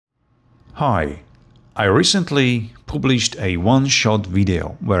Hi, I recently published a one-shot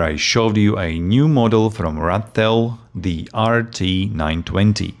video where I showed you a new model from Radtel, the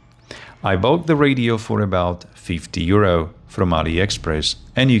RT-920. I bought the radio for about €50 from AliExpress,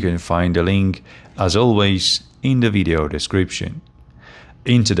 and you can find the link, as always, in the video description.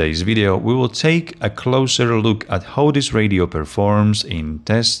 In today's video, we will take a closer look at how this radio performs in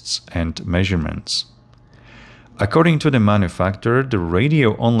tests and measurements. According to the manufacturer, the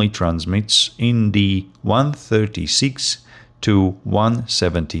radio only transmits in the 136 to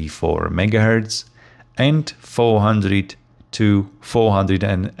 174 MHz and 400 to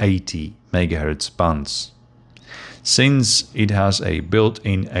 480 MHz bands. Since it has a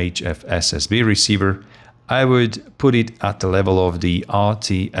built-in HF SSB receiver, I would put it at the level of the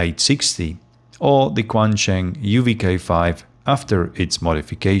RT-860 or the Quancheng UVK5 after its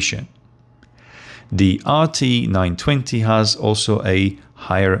modification. The RT-920 has also a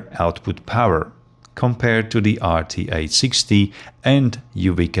higher output power compared to the RT-860 and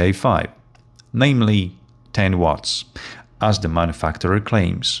UVK5, namely 10 watts, as the manufacturer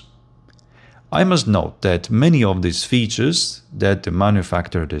claims. I must note that many of these features that the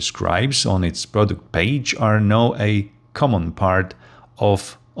manufacturer describes on its product page are now a common part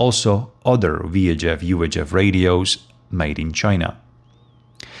of also other VHF/UHF radios made in China.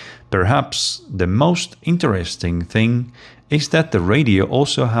 Perhaps the most interesting thing is that the radio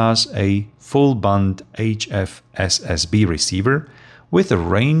also has a full-band HF SSB receiver with a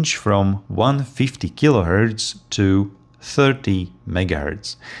range from 150 kHz to 30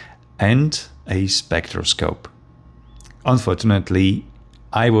 MHz and a spectroscope. Unfortunately,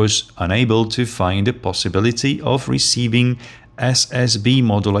 I was unable to find the possibility of receiving SSB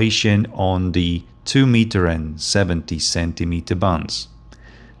modulation on the 2 meter and 70 centimeter bands.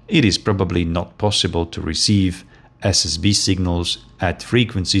 It is probably not possible to receive SSB signals at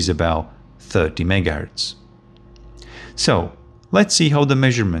frequencies about 30 MHz. So, let's see how the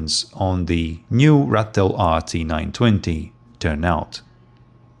measurements on the new Radtel RT-920 turn out.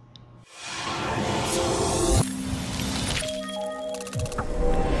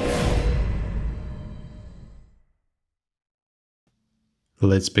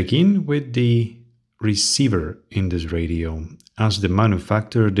 Let's begin with the receiver in this radio, as the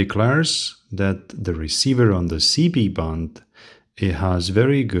manufacturer declares that the receiver on the CB band, it has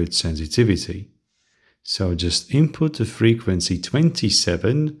very good sensitivity. So just input the frequency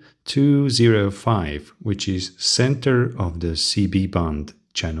 27205, which is center of the CB band,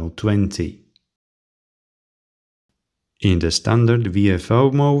 channel 20. In the standard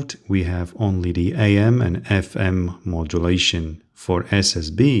VFO mode, we have only the AM and FM modulation. For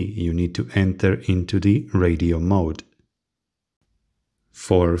SSB, you need to enter into the radio mode.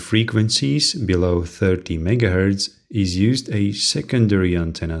 For frequencies below 30 MHz is used a secondary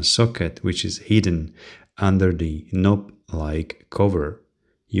antenna socket, which is hidden under the knob-like cover.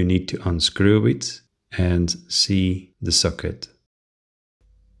 You need to unscrew it and see the socket.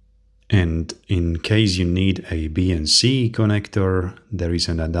 And in case you need a BNC connector, there is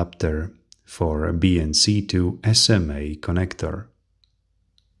an adapter for a BNC to SMA connector.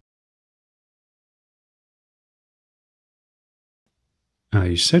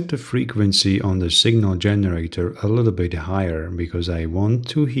 I set the frequency on the signal generator a little bit higher because I want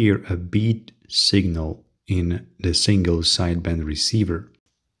to hear a beat signal in the single sideband receiver.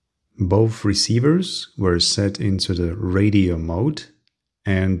 Both receivers were set into the radio mode,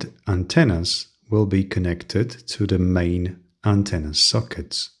 and antennas will be connected to the main antenna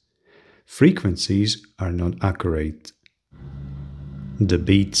sockets. Frequencies are not accurate. The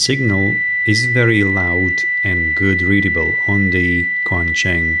beat signal is very loud and good readable on the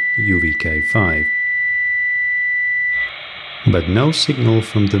Quancheng UVK5, but no signal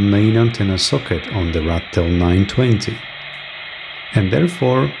from the main antenna socket on the Radtel 920, and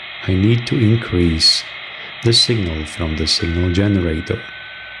therefore I need to increase the signal from the signal generator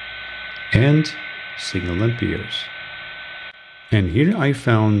and signal amperes. And here I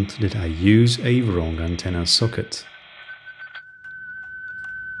found that I use a wrong antenna socket.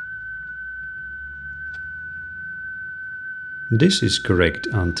 This is correct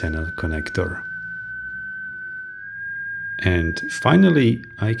antenna connector. And finally,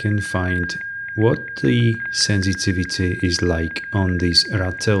 I can find what the sensitivity is like on this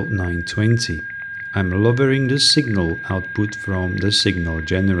Radtel 920. I'm lowering the signal output from the signal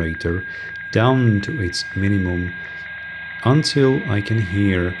generator down to its minimum until I can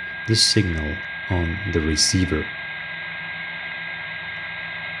hear the signal on the receiver.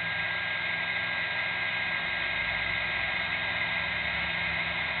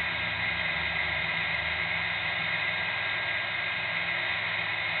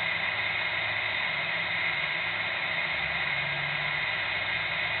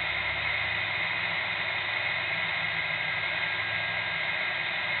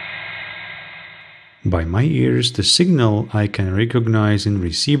 By my ears, the signal I can recognize in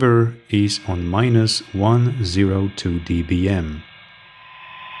receiver is on -102 dBm.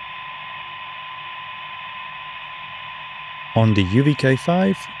 On the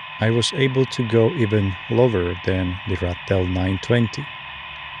UVK5, I was able to go even lower than the Radtel 920.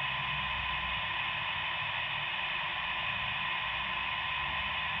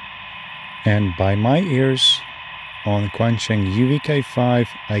 And by my ears, on Quancheng UVK5,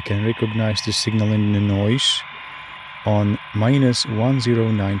 I can recognize the signal in the noise on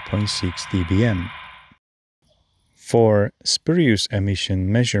 -109.6 dBm. For spurious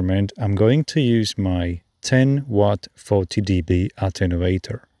emission measurement, I'm going to use my 10 watt 40 dB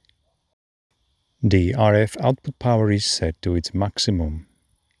attenuator. The RF output power is set to its maximum.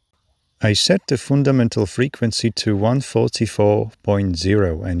 I set the fundamental frequency to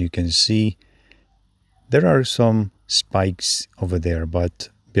 144.0 and you can see there are some spikes over there,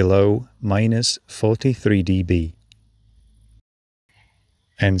 but below -43 dB.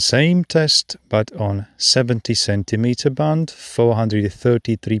 And same test, but on 70 centimeter band,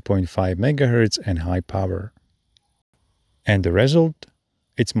 433.5 MHz and high power. And the result?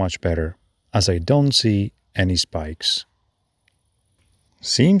 It's much better, as I don't see any spikes.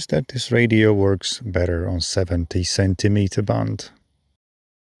 Seems that this radio works better on 70 centimeter band.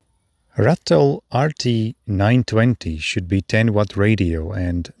 Radtel RT-920 should be 10 watt radio,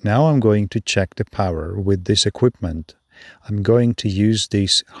 and now I'm going to check the power with this equipment. I'm going to use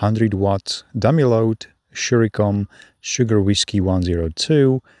this 100 watt dummy load, Shuricom Sugar Whiskey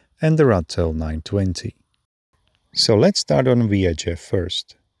 102 and the Radtel 920. So let's start on VHF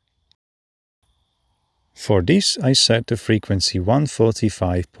first. For this I set the frequency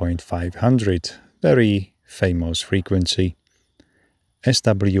 145.500, very famous frequency.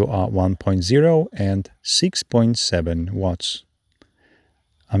 SWR 1.0 and 6.7 watts.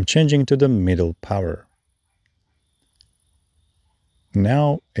 I'm changing to the middle power.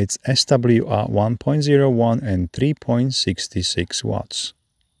 Now it's SWR 1.01 and 3.66 watts.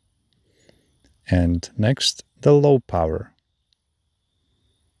 And next, the low power.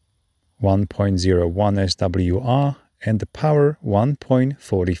 1.01 SWR and the power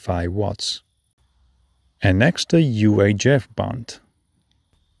 1.45 watts. And next, the UHF band.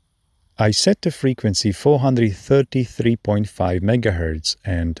 I set the frequency 433.5 MHz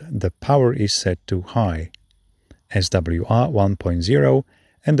and the power is set to high, SWR 1.0,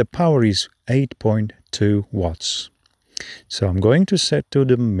 and the power is 8.2 watts. So I'm going to set to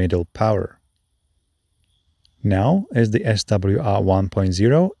the middle power. Now as the SWR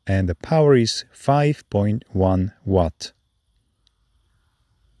 1.0 and the power is 5.1 watt.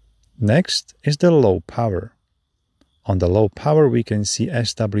 Next is the low power. On the low power we can see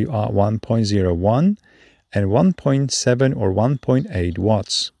SWR 1.01 and 1.7 or 1.8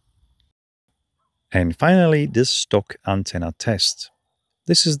 watts. And finally, the stock antenna test.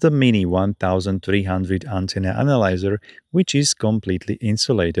 This is the Mini 1300 antenna analyzer, which is completely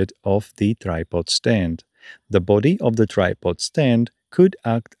insulated off the tripod stand. The body of the tripod stand could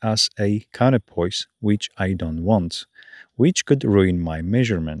act as a counterpoise, which I don't want, which could ruin my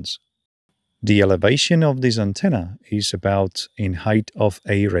measurements. The elevation of this antenna is about in height of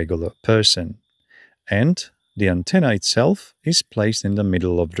a regular person, and the antenna itself is placed in the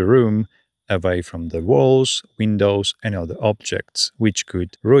middle of the room, away from the walls, windows and other objects, which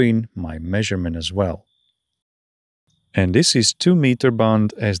could ruin my measurement as well. And this is 2 meter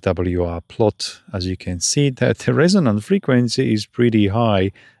band SWR plot. As you can see that the resonant frequency is pretty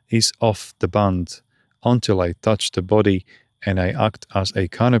high, is off the band until I touch the body and I act as a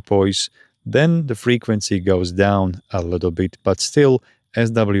counterpoise. Then the frequency goes down a little bit, but still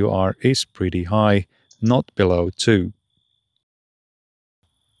SWR is pretty high, not below 2.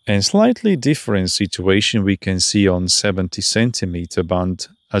 And slightly different situation we can see on 70 centimeter band.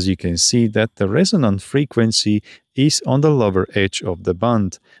 As you can see that the resonant frequency is on the lower edge of the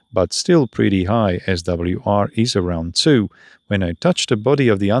band, but still pretty high. SWR is around 2. When I touch the body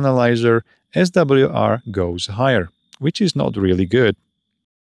of the analyzer, SWR goes higher, which is not really good.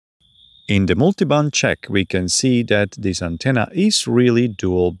 In the multiband check, we can see that this antenna is really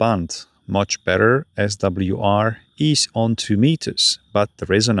dual band. Much better, SWR is on 2 meters, but the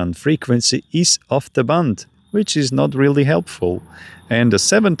resonant frequency is off the band, which is not really helpful. And the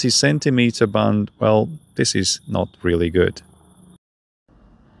 70 centimeter band, well, this is not really good.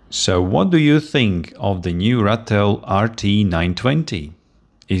 So what do you think of the new Radtel RT-920?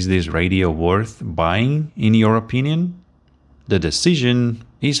 Is this radio worth buying in your opinion? The decision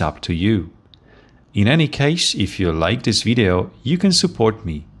is up to you. In any case, if you like this video, you can support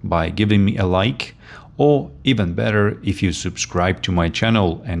me by giving me a like, or even better, if you subscribe to my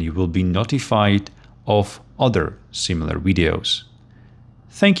channel and you will be notified of other similar videos.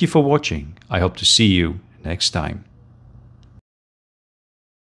 Thank you for watching. I hope to see you next time.